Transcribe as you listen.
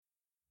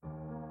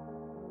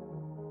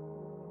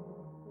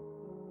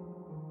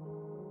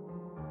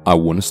I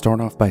want to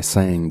start off by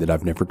saying that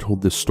I've never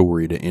told this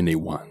story to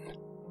anyone.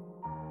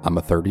 I'm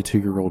a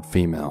 32-year-old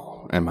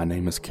female, and my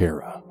name is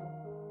Kara.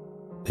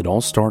 It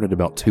all started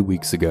about 2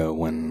 weeks ago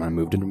when I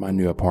moved into my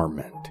new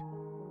apartment.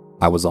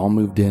 I was all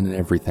moved in and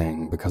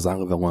everything because I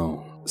live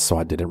alone, so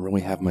I didn't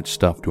really have much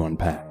stuff to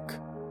unpack.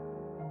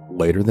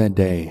 Later that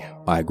day,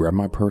 I grabbed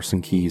my purse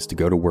and keys to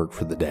go to work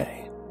for the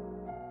day.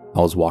 I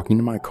was walking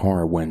to my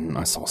car when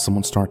I saw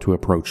someone start to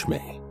approach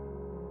me.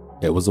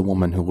 It was a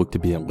woman who looked to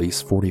be at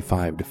least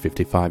 45 to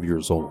 55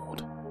 years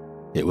old.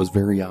 It was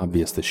very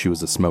obvious that she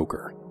was a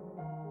smoker.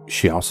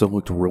 She also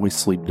looked really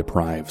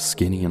sleep-deprived,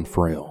 skinny and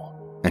frail,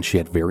 and she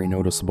had very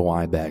noticeable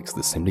eye bags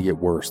that seemed to get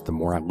worse the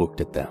more I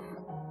looked at them.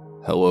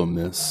 "Hello,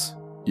 miss.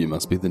 You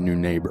must be the new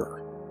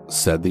neighbor,"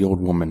 said the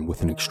old woman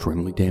with an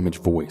extremely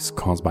damaged voice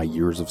caused by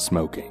years of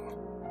smoking.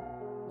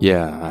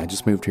 "Yeah, I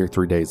just moved here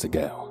 3 days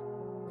ago."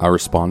 I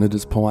responded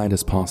as polite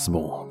as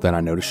possible, then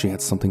I noticed she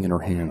had something in her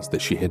hands that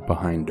she hid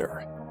behind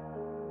her.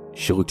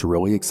 She looked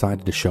really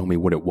excited to show me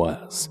what it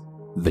was.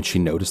 Then she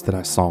noticed that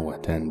I saw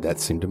it, and that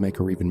seemed to make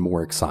her even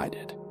more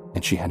excited,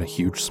 and she had a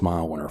huge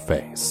smile on her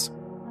face.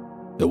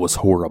 It was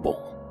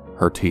horrible.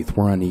 Her teeth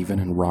were uneven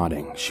and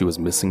rotting, she was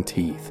missing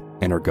teeth,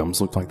 and her gums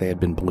looked like they had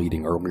been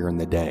bleeding earlier in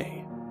the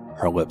day.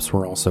 Her lips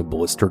were also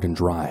blistered and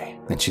dry,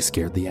 and she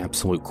scared the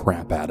absolute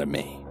crap out of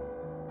me.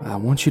 "I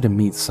want you to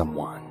meet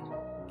someone,"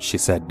 she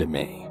said to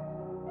me.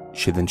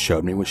 She then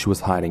showed me what she was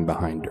hiding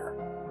behind her.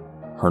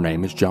 Her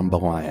name is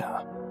Jambalaya.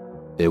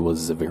 It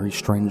was a very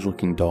strange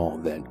looking doll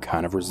that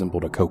kind of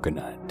resembled a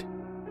coconut.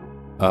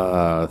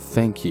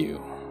 Thank you.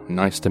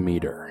 Nice to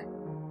meet her,"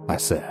 I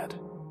said.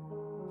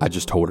 I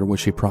just told her what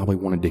she probably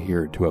wanted to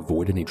hear to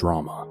avoid any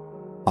drama.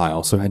 I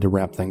also had to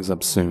wrap things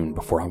up soon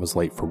before I was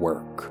late for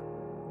work.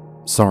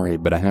 "Sorry,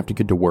 but I have to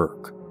get to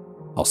work.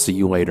 I'll see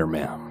you later,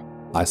 ma'am,"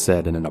 I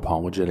said in an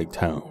apologetic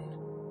tone.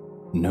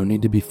 "No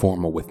need to be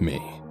formal with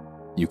me.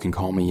 You can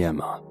call me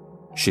Emma,"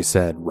 she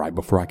said right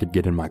before I could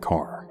get in my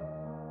car.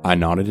 I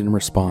nodded in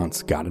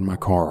response, got in my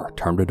car,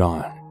 turned it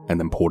on, and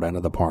then pulled out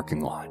of the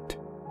parking lot.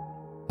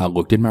 I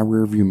looked in my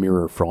rearview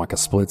mirror for like a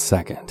split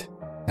second,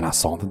 and I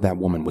saw that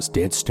woman was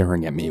dead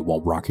staring at me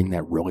while rocking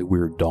that really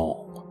weird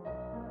doll.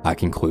 I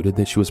concluded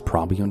that she was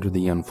probably under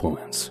the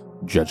influence,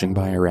 judging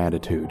by her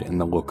attitude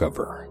and the look of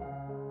her.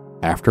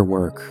 After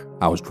work,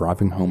 I was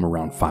driving home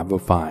around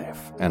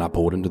 5:05, and I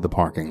pulled into the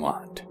parking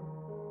lot.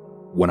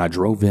 When I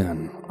drove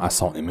in, I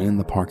saw Emma in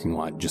the parking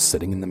lot just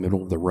sitting in the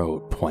middle of the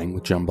road playing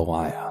with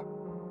Jambalaya.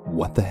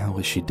 What the hell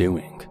is she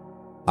doing?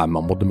 I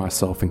mumbled to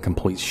myself in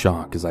complete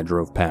shock as I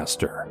drove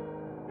past her.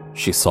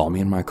 She saw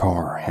me in my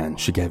car and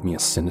she gave me a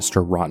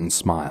sinister, rotten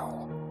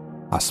smile.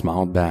 I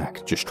smiled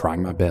back, just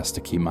trying my best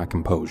to keep my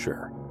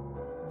composure.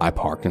 I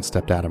parked and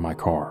stepped out of my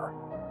car.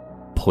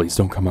 "Please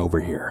don't come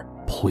over here.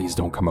 Please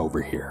don't come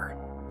over here,"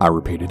 I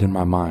repeated in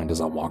my mind as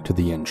I walked to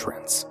the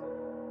entrance.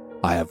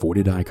 I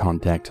avoided eye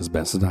contact as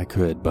best as I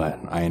could, but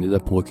I ended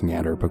up looking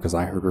at her because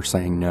I heard her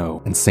saying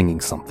no and singing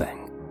something.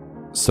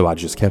 So I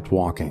just kept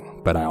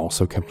walking, but I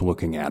also kept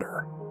looking at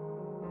her.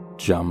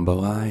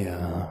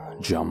 "Jambalaya,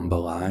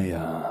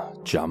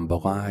 Jambalaya,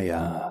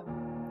 Jambalaya,"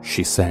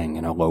 she sang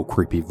in a low,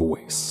 creepy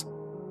voice.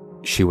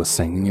 She was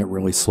singing it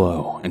really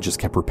slow and just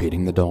kept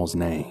repeating the doll's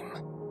name.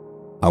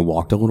 I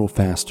walked a little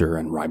faster,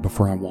 and right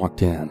before I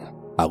walked in,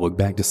 I looked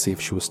back to see if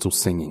she was still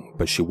singing,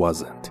 but she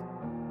wasn't.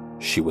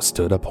 She was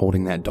stood up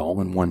holding that doll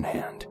in one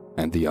hand,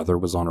 and the other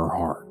was on her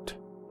heart.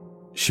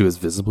 She was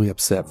visibly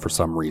upset for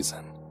some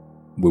reason.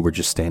 We were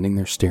just standing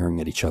there staring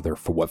at each other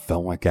for what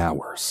felt like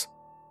hours.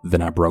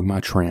 Then I broke my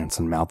trance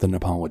and mouthed an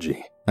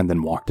apology, and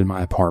then walked in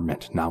my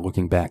apartment, not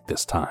looking back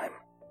this time.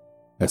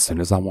 As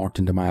soon as I walked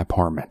into my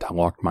apartment, I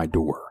locked my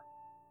door.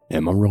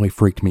 Emma really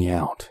freaked me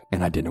out,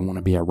 and I didn't want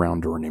to be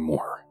around her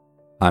anymore.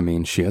 I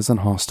mean, she isn't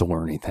hostile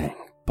or anything,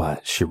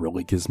 but she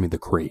really gives me the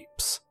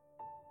creeps.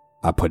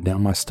 I put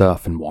down my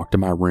stuff and walked to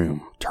my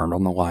room, turned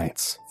on the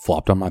lights,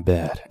 flopped on my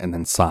bed, and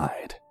then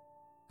sighed.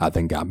 I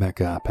then got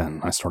back up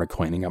and I started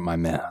cleaning up my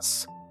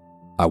mess.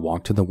 I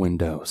walked to the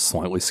window,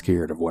 slightly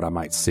scared of what I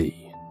might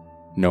see.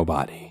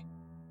 Nobody.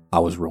 I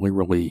was really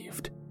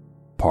relieved.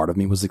 Part of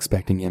me was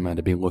expecting Emma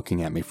to be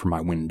looking at me from my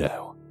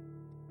window.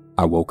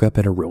 I woke up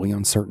at a really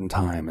uncertain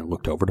time and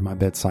looked over to my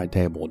bedside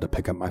table to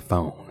pick up my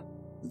phone,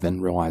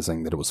 then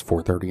realizing that it was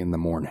 4:30 in the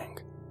morning.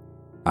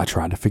 I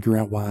tried to figure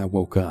out why I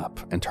woke up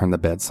and turned the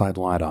bedside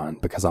light on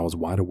because I was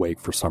wide awake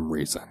for some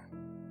reason.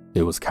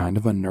 It was kind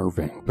of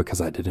unnerving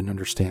because I didn't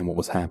understand what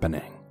was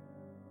happening.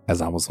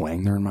 As I was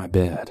laying there in my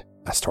bed,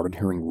 I started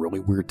hearing really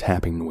weird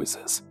tapping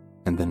noises,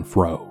 and then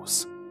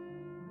froze.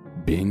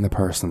 Being the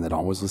person that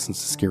always listens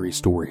to scary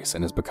stories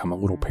and has become a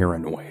little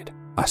paranoid,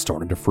 I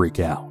started to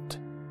freak out.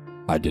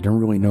 I didn't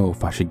really know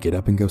if I should get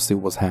up and go see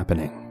what was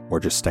happening,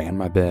 or just stay in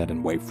my bed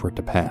and wait for it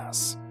to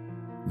pass.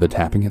 The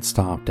tapping had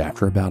stopped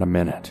after about a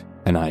minute,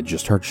 and I had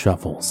just heard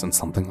shuffles and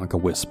something like a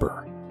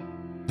whisper.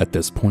 At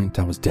this point,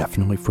 I was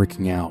definitely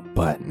freaking out,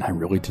 but I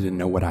really didn't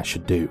know what I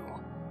should do.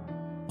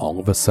 All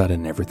of a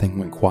sudden, everything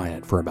went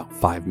quiet for about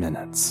 5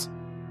 minutes.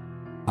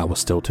 I was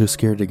still too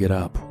scared to get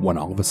up when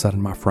all of a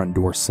sudden my front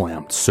door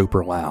slammed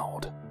super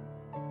loud.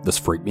 This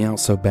freaked me out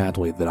so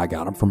badly that I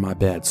got up from my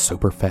bed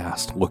super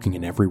fast, looking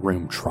in every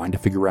room trying to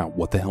figure out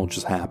what the hell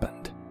just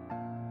happened.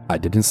 I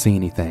didn't see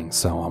anything,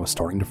 so I was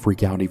starting to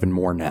freak out even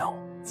more now,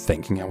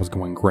 thinking I was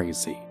going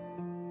crazy.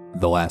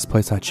 The last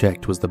place I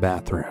checked was the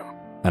bathroom,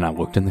 and I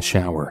looked in the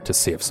shower to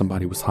see if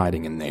somebody was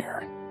hiding in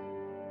there.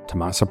 To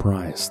my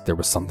surprise, there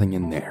was something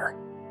in there,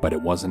 but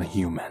it wasn't a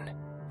human,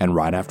 and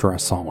right after I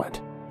saw it,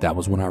 that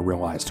was when I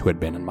realized who had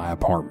been in my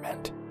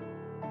apartment.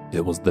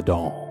 It was the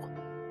doll.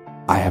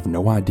 I have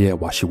no idea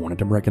why she wanted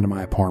to break into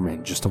my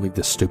apartment just to leave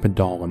this stupid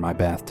doll in my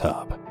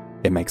bathtub.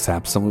 It makes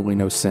absolutely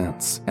no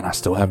sense, and I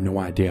still have no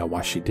idea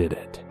why she did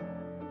it.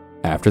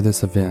 After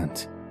this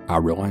event, I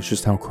realized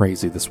just how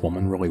crazy this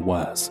woman really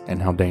was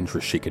and how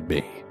dangerous she could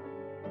be.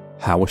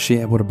 How was she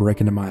able to break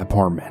into my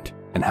apartment,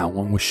 and how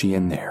long was she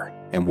in there,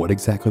 and what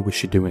exactly was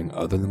she doing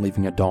other than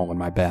leaving a doll in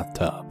my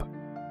bathtub?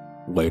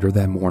 Later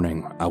that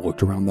morning, I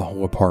looked around the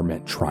whole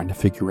apartment trying to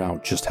figure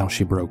out just how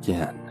she broke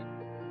in.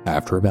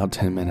 After about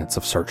 10 minutes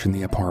of searching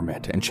the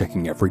apartment and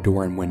checking every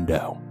door and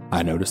window,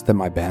 I noticed that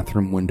my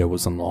bathroom window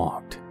was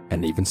unlocked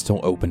and even still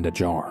opened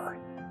ajar.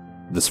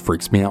 This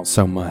freaks me out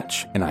so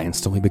much, and I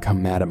instantly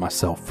become mad at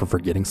myself for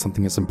forgetting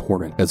something as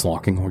important as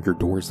locking all your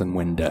doors and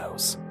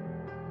windows.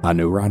 I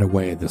knew right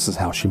away this is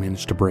how she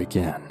managed to break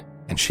in,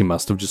 and she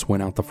must have just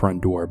went out the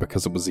front door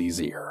because it was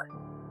easier.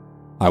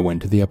 I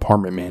went to the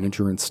apartment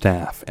manager and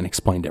staff and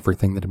explained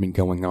everything that had been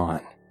going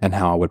on, and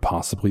how I would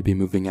possibly be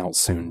moving out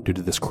soon due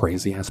to this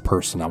crazy-ass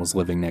person I was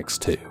living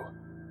next to.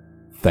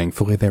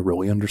 Thankfully, they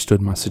really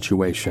understood my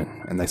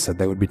situation, and they said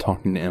they would be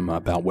talking to Emma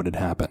about what had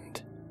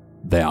happened.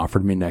 They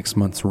offered me next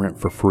month's rent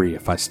for free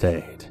if I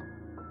stayed.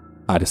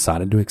 I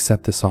decided to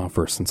accept this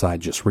offer since I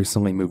had just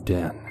recently moved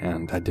in,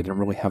 and I didn't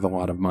really have a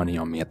lot of money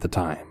on me at the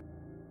time.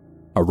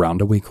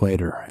 Around a week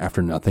later,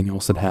 after nothing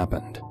else had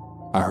happened,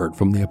 I heard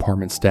from the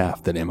apartment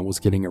staff that Emma was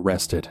getting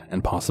arrested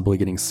and possibly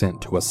getting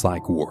sent to a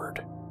psych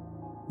ward.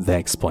 They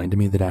explained to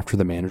me that after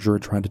the manager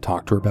had tried to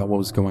talk to her about what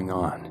was going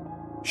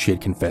on, she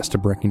had confessed to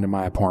breaking into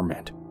my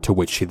apartment, to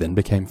which she then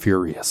became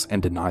furious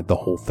and denied the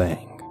whole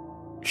thing.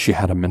 She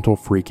had a mental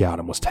freak out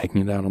and was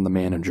taking it out on the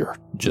manager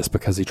just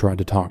because he tried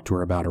to talk to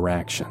her about her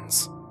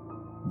actions.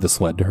 This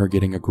led to her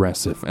getting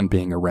aggressive and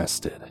being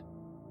arrested.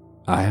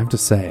 I have to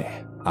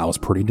say, I was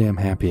pretty damn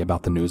happy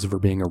about the news of her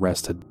being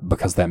arrested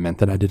because that meant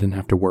that I didn't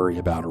have to worry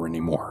about her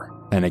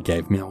anymore, and it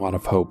gave me a lot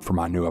of hope for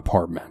my new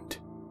apartment.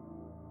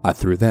 I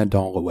threw that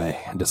doll away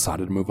and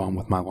decided to move on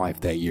with my life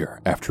that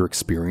year after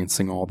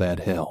experiencing all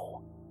that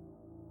hell.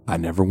 I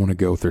never want to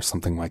go through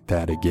something like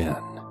that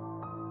again.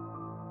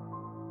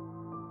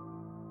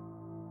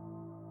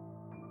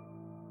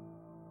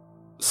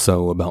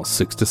 So about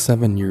 6 to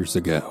 7 years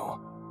ago,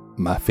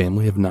 my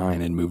family of 9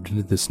 had moved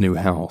into this new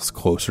house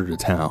closer to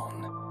town.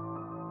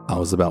 I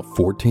was about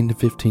 14 to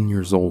 15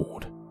 years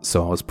old,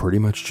 so I was pretty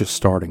much just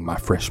starting my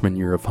freshman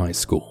year of high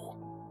school.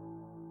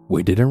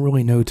 We didn't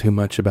really know too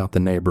much about the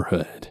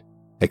neighborhood,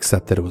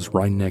 except that it was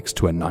right next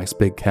to a nice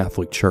big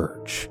Catholic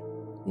church.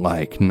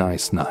 Like,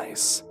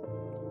 nice.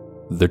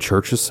 The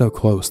church is so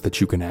close that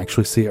you can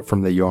actually see it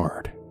from the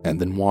yard, and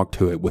then walk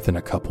to it within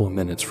a couple of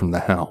minutes from the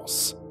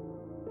house.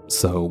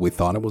 So we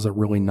thought it was a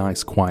really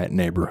nice, quiet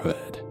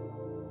neighborhood.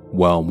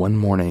 Well, one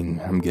morning,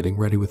 I'm getting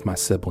ready with my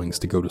siblings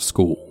to go to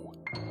school.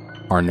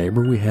 Our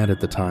neighbor we had at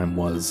the time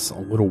was a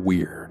little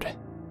weird.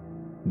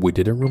 We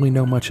didn't really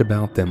know much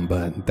about them,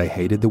 but they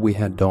hated that we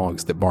had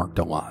dogs that barked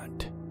a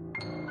lot.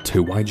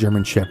 2 white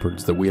German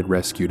shepherds that we had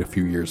rescued a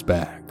few years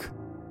back.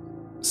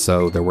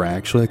 So there were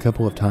actually a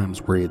couple of times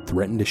where he had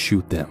threatened to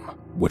shoot them,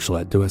 which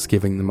led to us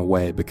giving them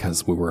away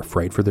because we were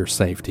afraid for their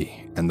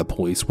safety and the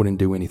police wouldn't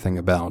do anything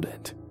about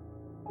it.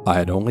 I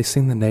had only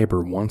seen the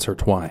neighbor once or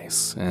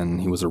twice,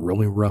 and he was a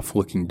really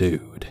rough-looking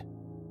dude.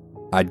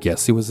 I'd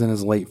guess he was in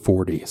his late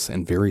 40s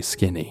and very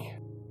skinny.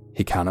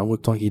 He kinda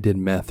looked like he did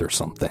meth or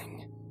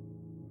something.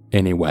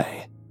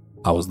 Anyway,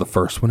 I was the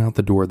first one out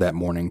the door that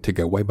morning to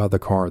go away by the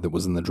car that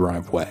was in the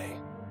driveway.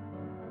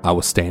 I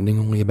was standing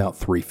only about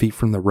 3 feet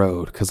from the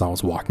road because I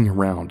was walking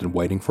around and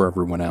waiting for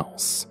everyone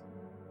else.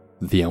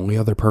 The only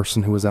other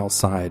person who was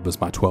outside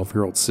was my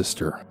 12-year-old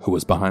sister, who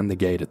was behind the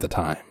gate at the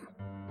time.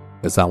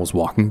 As I was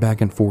walking back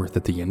and forth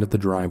at the end of the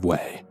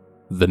driveway,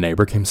 the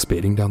neighbor came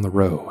speeding down the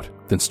road,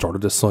 then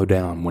started to slow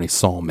down when he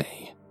saw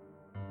me.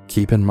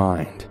 Keep in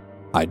mind,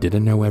 I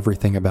didn't know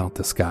everything about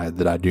this guy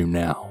that I do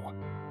now.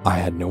 I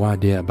had no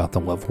idea about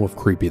the level of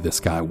creepy this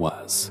guy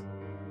was.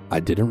 I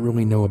didn't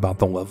really know about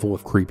the level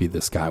of creepy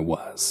this guy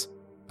was.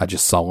 I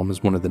just saw him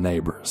as one of the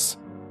neighbors.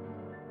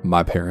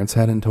 My parents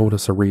hadn't told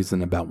us a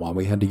reason about why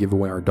we had to give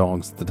away our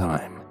dogs at the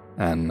time,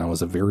 and I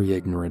was a very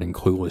ignorant and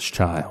clueless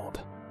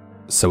child.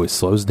 So he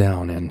slows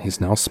down and he's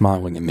now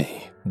smiling at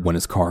me when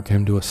his car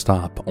came to a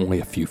stop only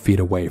a few feet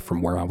away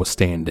from where I was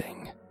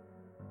standing.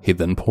 He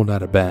then pulled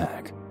out a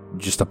bag,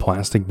 just a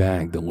plastic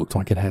bag that looked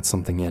like it had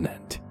something in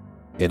it.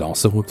 It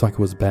also looked like it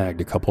was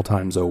bagged a couple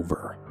times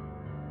over.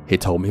 He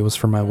told me it was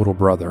for my little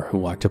brother who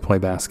liked to play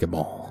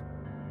basketball.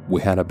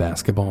 We had a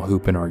basketball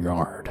hoop in our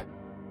yard.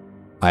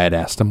 I had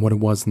asked him what it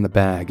was in the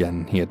bag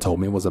and he had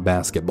told me it was a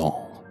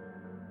basketball.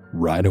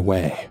 Right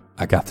away,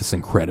 I got this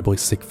incredibly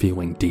sick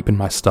feeling deep in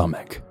my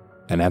stomach,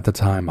 and at the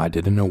time I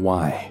didn't know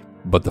why,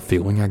 but the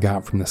feeling I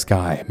got from this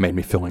guy made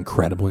me feel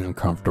incredibly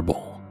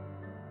uncomfortable.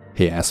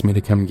 He asked me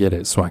to come get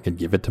it so I could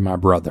give it to my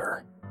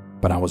brother,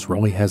 but I was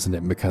really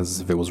hesitant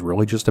because if it was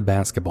really just a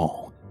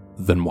basketball,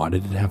 then why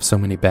did it have so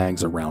many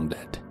bags around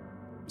it?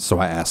 So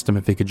I asked him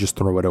if he could just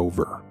throw it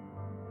over.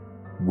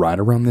 Right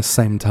around this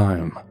same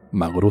time,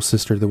 my little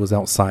sister that was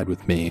outside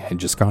with me had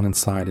just gone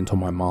inside and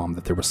told my mom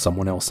that there was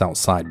someone else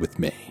outside with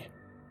me.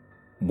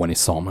 When he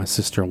saw my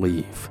sister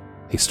leave,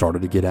 he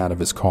started to get out of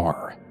his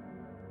car.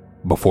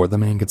 Before the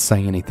man could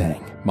say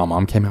anything, my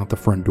mom came out the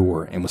front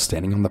door and was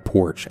standing on the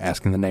porch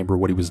asking the neighbor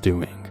what he was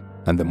doing,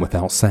 and then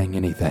without saying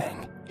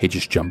anything, he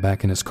just jumped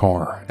back in his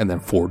car and then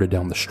floored it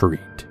down the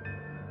street.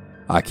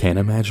 I can't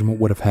imagine what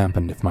would have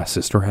happened if my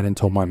sister hadn't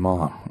told my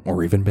mom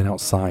or even been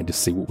outside to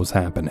see what was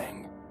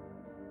happening.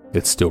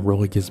 It still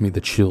really gives me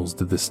the chills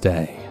to this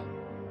day.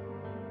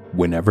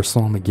 We never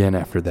saw him again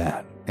after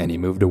that, and he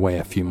moved away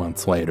a few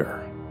months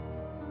later.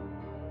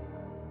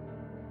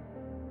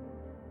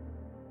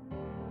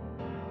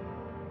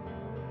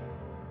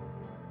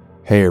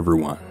 Hey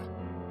everyone,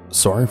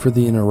 sorry for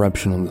the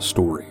interruption on the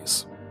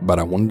stories, but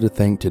I wanted to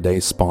thank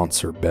today's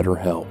sponsor,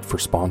 BetterHelp, for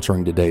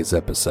sponsoring today's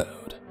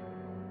episode.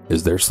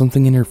 Is there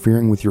something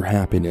interfering with your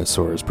happiness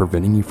or is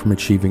preventing you from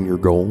achieving your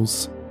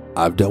goals?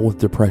 I've dealt with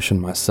depression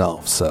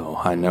myself, so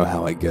I know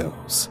how it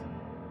goes.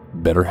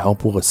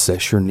 BetterHelp will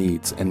assess your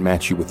needs and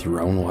match you with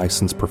your own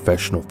licensed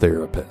professional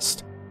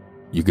therapist.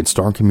 You can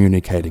start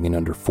communicating in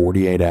under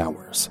 48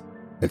 hours.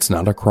 It's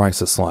not a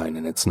crisis line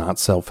and it's not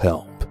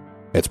self-help.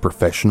 It's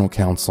professional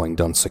counseling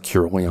done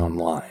securely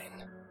online.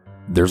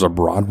 There's a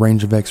broad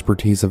range of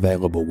expertise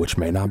available which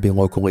may not be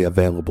locally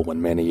available in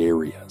many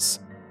areas.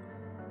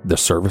 The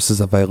service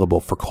is available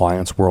for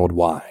clients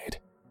worldwide.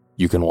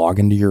 You can log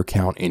into your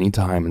account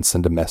anytime and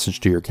send a message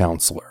to your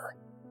counselor.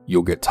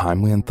 You'll get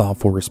timely and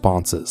thoughtful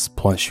responses,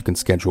 plus you can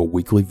schedule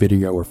weekly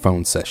video or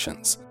phone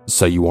sessions,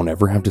 so you won't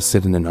ever have to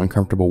sit in an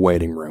uncomfortable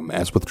waiting room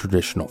as with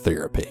traditional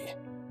therapy.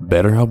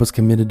 BetterHelp is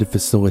committed to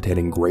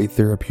facilitating great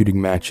therapeutic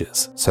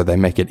matches, so they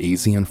make it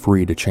easy and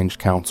free to change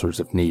counselors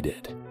if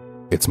needed.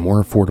 It's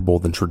more affordable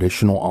than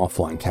traditional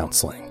offline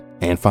counseling,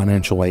 and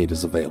financial aid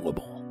is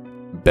available.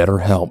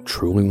 BetterHelp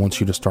truly wants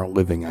you to start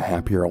living a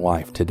happier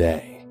life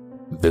today.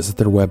 Visit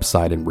their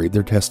website and read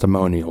their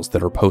testimonials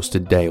that are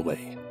posted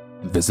daily.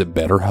 Visit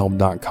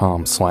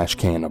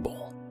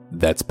betterhelp.com/cannibal.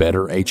 That's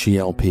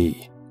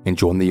BetterHelp, and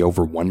join the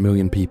over 1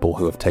 million people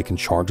who have taken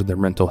charge of their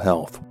mental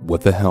health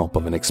with the help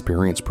of an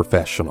experienced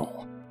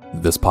professional.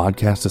 This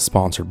podcast is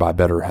sponsored by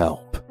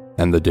BetterHelp,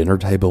 and the dinner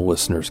table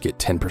listeners get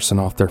 10%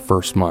 off their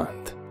first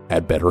month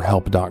at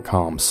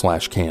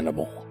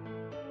betterhelp.com/cannibal.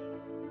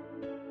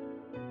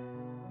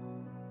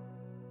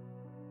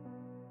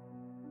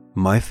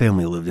 My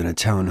family lived in a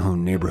townhome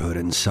neighborhood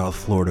in South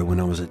Florida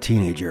when I was a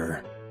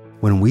teenager.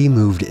 When we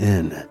moved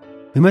in,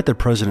 we met the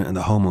president of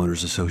the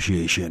homeowners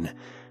association,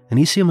 and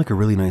he seemed like a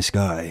really nice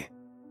guy.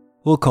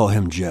 We'll call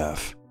him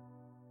Jeff.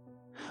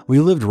 We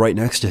lived right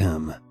next to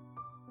him,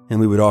 and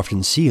we would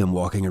often see him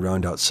walking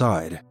around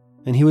outside,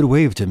 and he would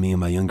wave to me and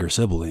my younger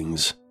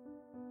siblings.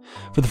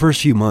 For the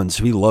first few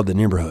months, we loved the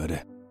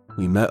neighborhood.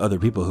 We met other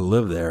people who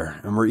lived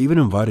there, and were even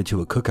invited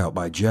to a cookout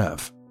by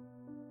Jeff.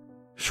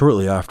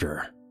 Shortly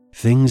after,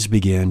 things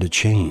began to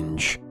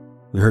change.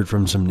 We heard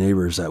from some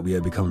neighbors that we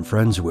had become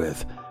friends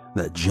with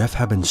that Jeff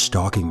had been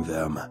stalking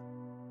them.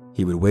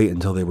 He would wait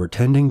until they were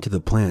tending to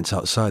the plants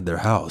outside their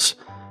house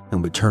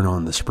and would turn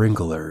on the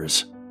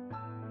sprinklers.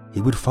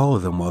 He would follow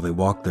them while they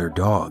walked their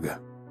dog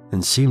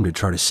and seemed to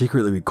try to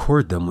secretly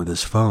record them with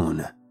his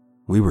phone.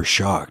 We were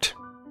shocked.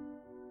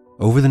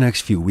 Over the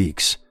next few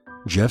weeks,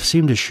 Jeff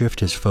seemed to shift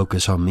his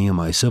focus on me and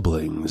my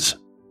siblings.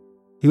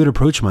 He would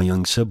approach my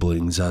young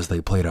siblings as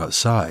they played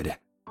outside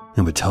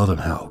and would tell them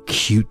how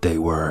cute they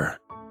were.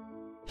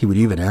 He would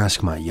even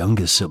ask my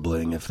youngest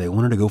sibling if they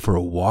wanted to go for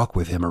a walk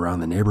with him around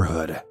the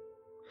neighborhood.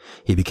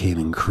 He became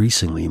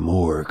increasingly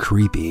more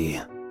creepy,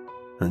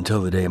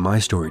 until the day my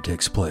story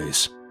takes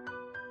place.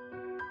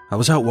 I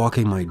was out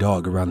walking my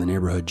dog around the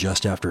neighborhood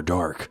just after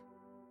dark.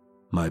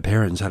 My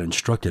parents had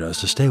instructed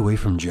us to stay away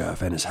from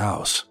Jeff and his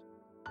house,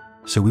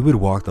 so we would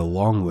walk the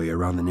long way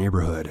around the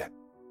neighborhood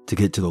to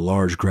get to the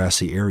large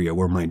grassy area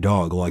where my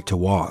dog liked to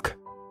walk.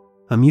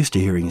 I'm used to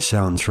hearing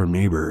sounds from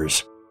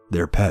neighbors,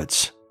 their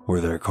pets, or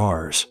their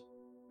cars.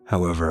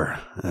 However,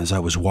 as I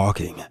was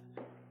walking,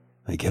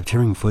 I kept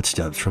hearing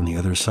footsteps from the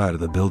other side of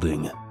the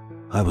building.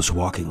 I was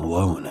walking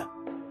alone.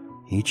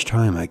 Each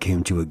time I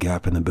came to a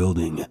gap in the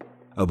building,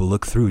 I would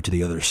look through to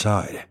the other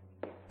side,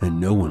 and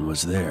no one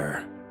was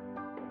there.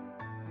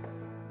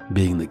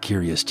 Being the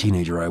curious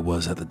teenager I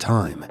was at the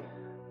time,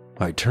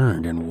 I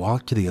turned and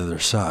walked to the other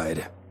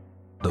side.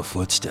 The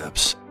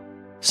footsteps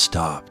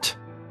stopped.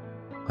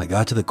 I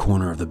got to the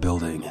corner of the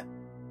building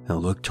and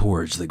looked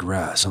towards the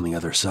grass on the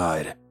other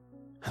side,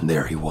 and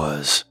there he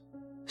was,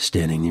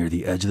 standing near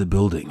the edge of the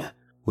building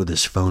with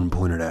his phone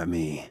pointed at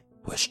me,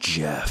 was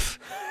Jeff.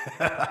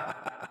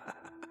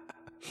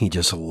 He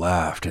just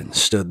laughed and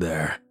stood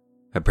there.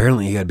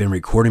 Apparently he had been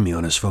recording me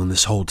on his phone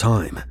this whole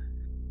time,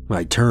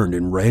 I turned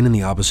and ran in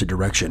the opposite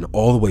direction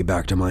all the way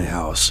back to my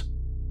house.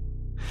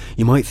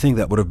 You might think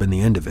that would have been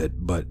the end of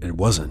it, but it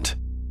wasn't.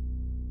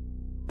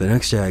 The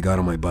next day I got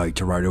on my bike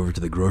to ride over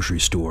to the grocery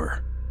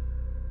store.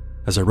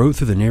 As I rode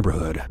through the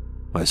neighborhood,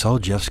 I saw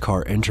Jeff's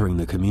car entering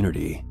the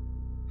community.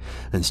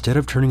 Instead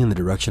of turning in the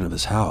direction of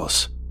his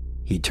house,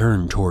 he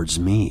turned towards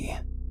me.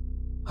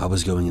 I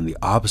was going in the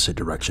opposite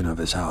direction of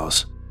his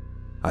house.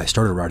 I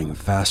started riding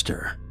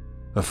faster,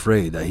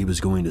 afraid that he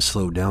was going to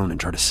slow down and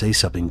try to say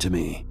something to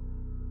me.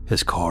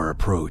 His car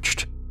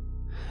approached,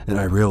 and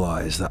I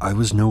realized that I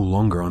was no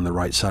longer on the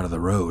right side of the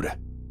road.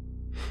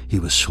 He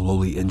was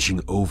slowly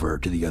inching over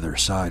to the other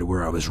side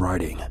where I was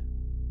riding.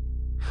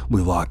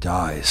 We locked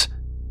eyes,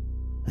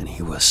 and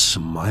he was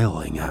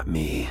smiling at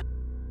me.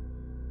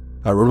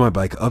 I rode my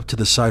bike up to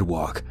the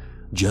sidewalk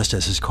just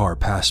as his car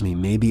passed me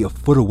maybe a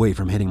foot away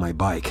from hitting my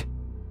bike.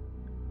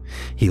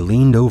 He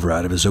leaned over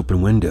out of his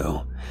open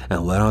window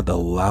and let out the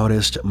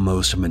loudest,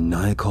 most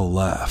maniacal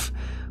laugh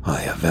I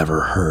have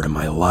ever heard in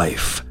my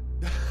life.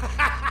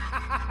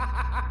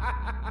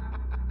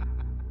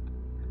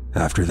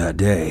 After that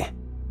day,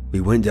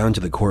 we went down to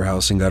the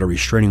courthouse and got a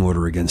restraining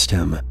order against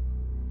him.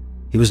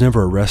 He was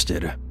never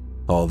arrested,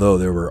 although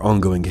there were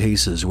ongoing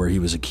cases where he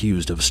was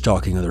accused of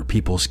stalking other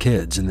people's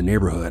kids in the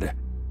neighborhood.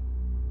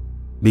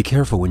 Be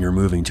careful when you're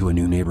moving to a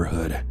new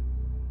neighborhood.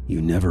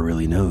 You never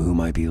really know who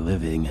might be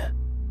living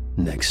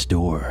next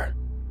door.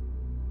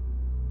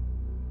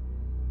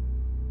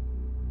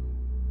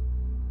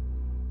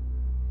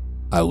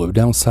 I lived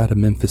outside of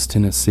Memphis,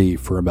 Tennessee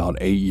for about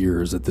 8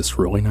 years at this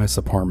really nice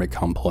apartment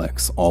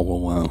complex all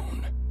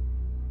alone.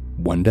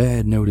 One day I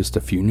had noticed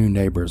a few new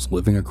neighbors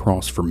living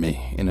across from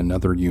me in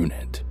another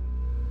unit.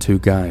 2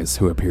 guys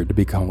who appeared to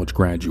be college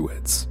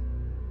graduates.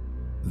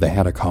 They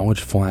had a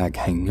college flag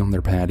hanging on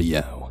their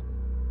patio.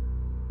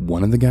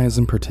 One of the guys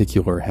in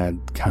particular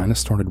had kind of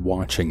started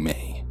watching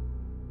me.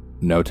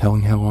 No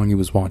telling how long he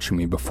was watching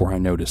me before I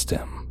noticed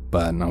him,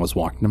 but I was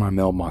walking to my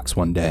mailbox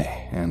one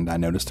day and I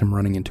noticed him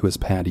running into his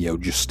patio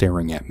just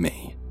staring at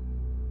me.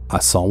 I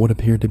saw what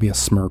appeared to be a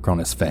smirk on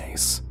his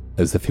face,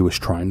 as if he was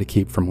trying to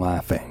keep from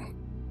laughing.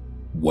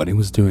 What he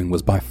was doing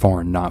was by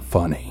far not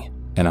funny,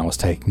 and I was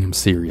taking him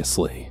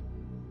seriously.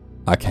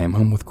 I came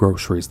home with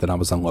groceries that I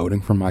was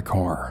unloading from my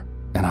car,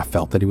 and I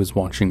felt that he was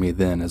watching me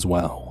then as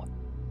well.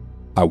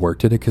 I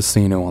worked at a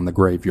casino on the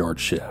graveyard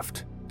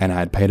shift, and I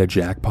had paid a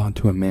jackpot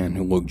to a man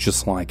who looked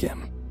just like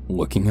him,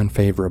 looking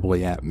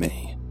unfavorably at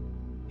me.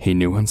 He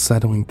knew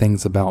unsettling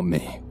things about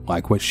me,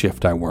 like what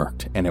shift I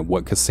worked and at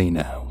what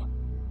casino.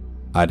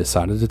 I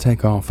decided to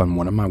take off on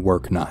one of my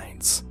work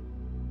nights.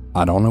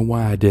 I don't know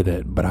why I did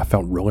it, but I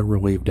felt really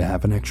relieved to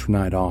have an extra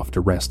night off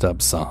to rest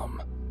up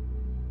some.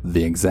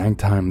 The exact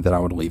time that I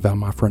would leave out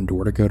my front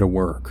door to go to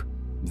work,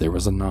 there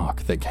was a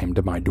knock that came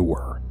to my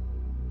door.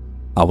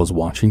 I was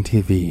watching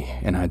TV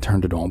and I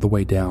turned it all the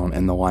way down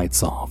and the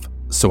lights off,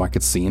 so I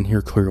could see and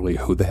hear clearly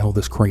who the hell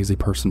this crazy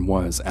person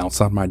was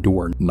outside my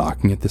door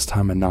knocking at this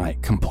time of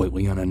night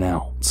completely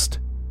unannounced.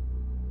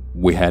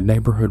 We had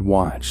neighborhood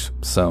watch,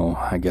 so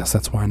I guess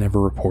that's why I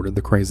never reported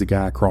the crazy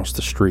guy across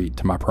the street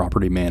to my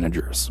property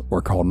managers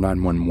or called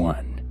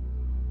 911.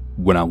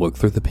 When I looked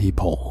through the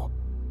peephole,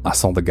 I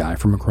saw the guy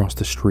from across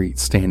the street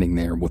standing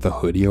there with a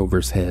hoodie over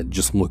his head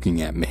just looking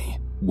at me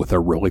with a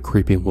really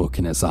creepy look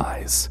in his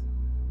eyes.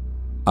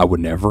 I would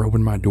never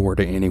open my door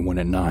to anyone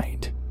at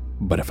night,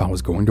 but if I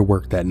was going to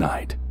work that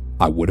night,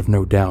 I would have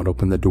no doubt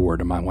opened the door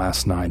to my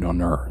last night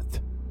on Earth.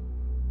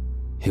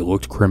 He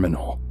looked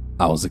criminal.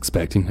 I was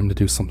expecting him to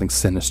do something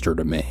sinister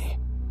to me.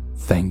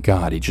 Thank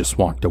God he just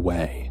walked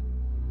away.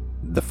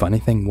 The funny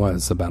thing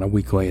was, about a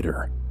week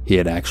later, he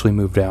had actually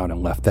moved out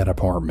and left that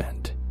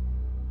apartment.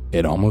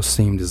 It almost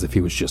seemed as if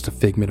he was just a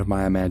figment of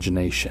my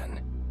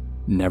imagination.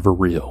 Never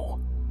real,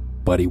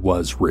 but he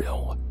was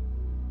real.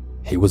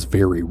 He was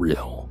very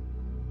real.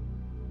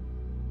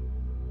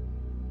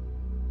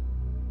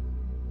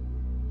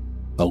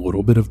 A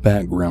little bit of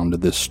background to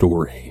this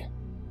story.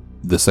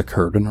 This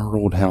occurred in our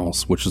old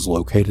house, which is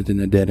located in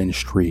a dead-end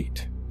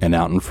street, and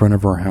out in front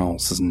of our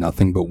house is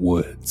nothing but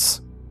woods.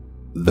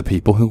 The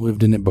people who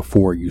lived in it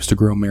before used to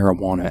grow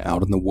marijuana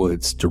out in the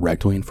woods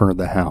directly in front of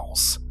the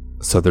house,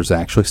 so there's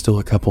actually still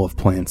a couple of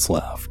plants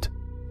left.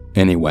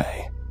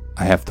 Anyway,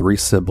 I have 3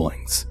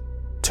 siblings,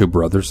 2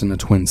 brothers and a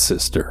twin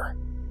sister.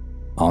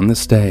 On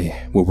this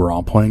day, we were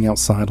all playing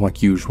outside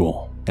like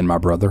usual, and my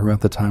brother, who at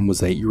the time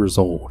was 8 years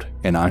old,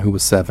 and I, who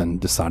was 7,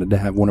 decided to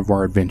have one of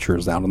our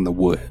adventures out in the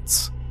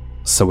woods.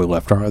 So we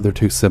left our other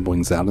 2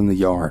 siblings out in the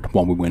yard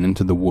while we went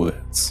into the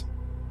woods.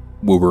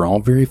 We were all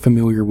very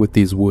familiar with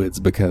these woods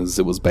because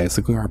it was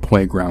basically our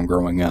playground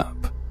growing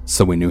up,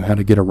 so we knew how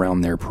to get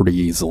around there pretty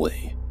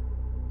easily.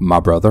 My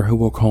brother, who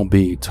we'll call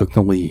B, took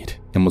the lead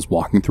and was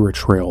walking through a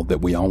trail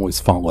that we always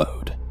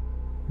followed.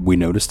 We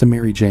noticed a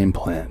Mary Jane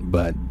plant,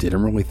 but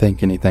didn't really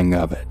think anything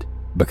of it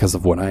because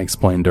of what I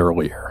explained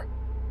earlier.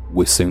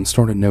 We soon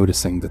started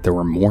noticing that there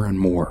were more and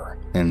more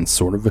in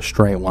sort of a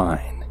straight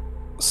line.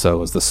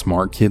 So as the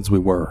smart kids we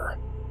were,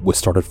 we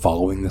started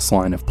following this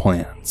line of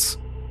plants.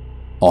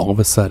 All of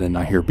a sudden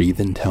I hear B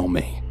then tell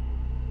me,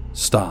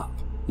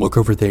 "Stop, look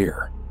over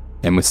there."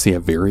 And we see a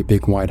very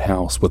big white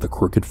house with a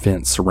crooked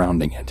fence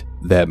surrounding it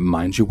that,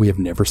 mind you, we have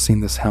never seen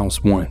this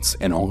house once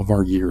in all of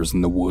our years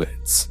in the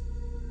woods.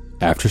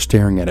 After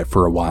staring at it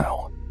for a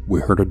while, we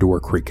heard a door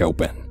creak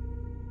open.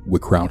 We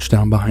crouched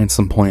down behind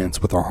some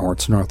plants with our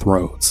hearts in our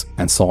throats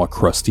and saw a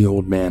crusty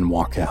old man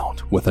walk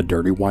out with a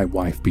dirty white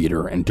wife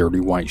beater and dirty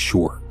white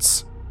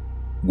shorts.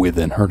 We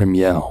then heard him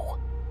yell,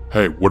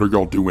 "Hey, what are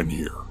y'all doing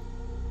here?"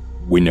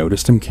 We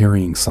noticed him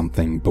carrying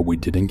something, but we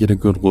didn't get a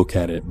good look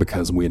at it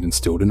because we had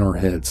instilled in our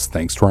heads,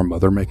 thanks to our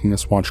mother making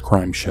us watch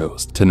crime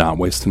shows, to not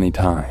waste any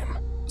time.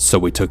 So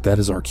we took that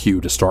as our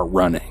cue to start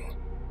running.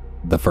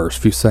 The first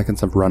few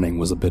seconds of running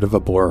was a bit of a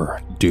blur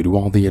due to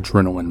all the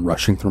adrenaline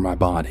rushing through my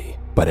body,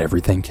 but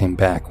everything came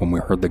back when we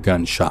heard the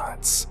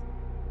gunshots.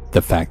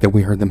 The fact that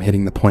we heard them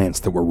hitting the plants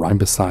that were right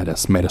beside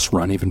us made us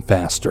run even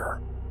faster.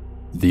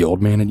 The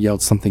old man had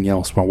yelled something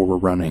else while we were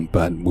running,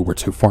 but we were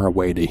too far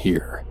away to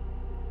hear.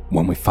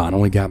 When we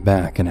finally got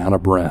back and out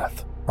of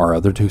breath, our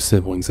other two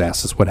siblings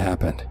asked us what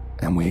happened,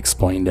 and we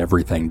explained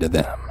everything to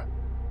them.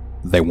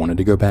 They wanted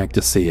to go back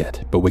to see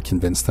it, but we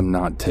convinced them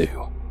not to.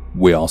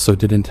 We also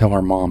didn't tell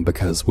our mom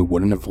because we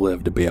wouldn't have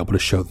lived to be able to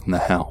show them the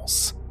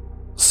house.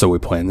 So we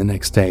planned the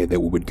next day that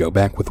we would go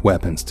back with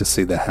weapons to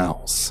see the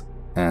house.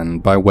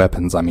 And by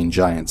weapons, I mean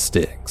giant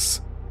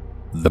sticks.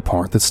 The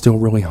part that still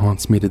really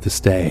haunts me to this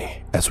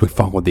day, as we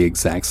followed the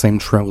exact same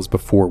trail as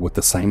before with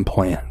the same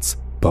plants,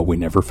 but we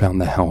never found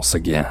the house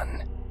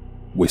again.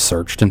 We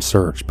searched and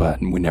searched, but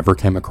we never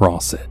came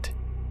across it.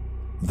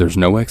 There's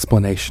no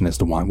explanation as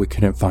to why we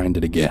couldn't find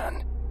it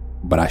again,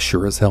 but I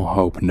sure as hell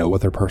hope no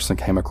other person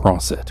came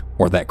across it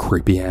or that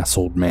creepy ass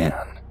old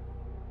man.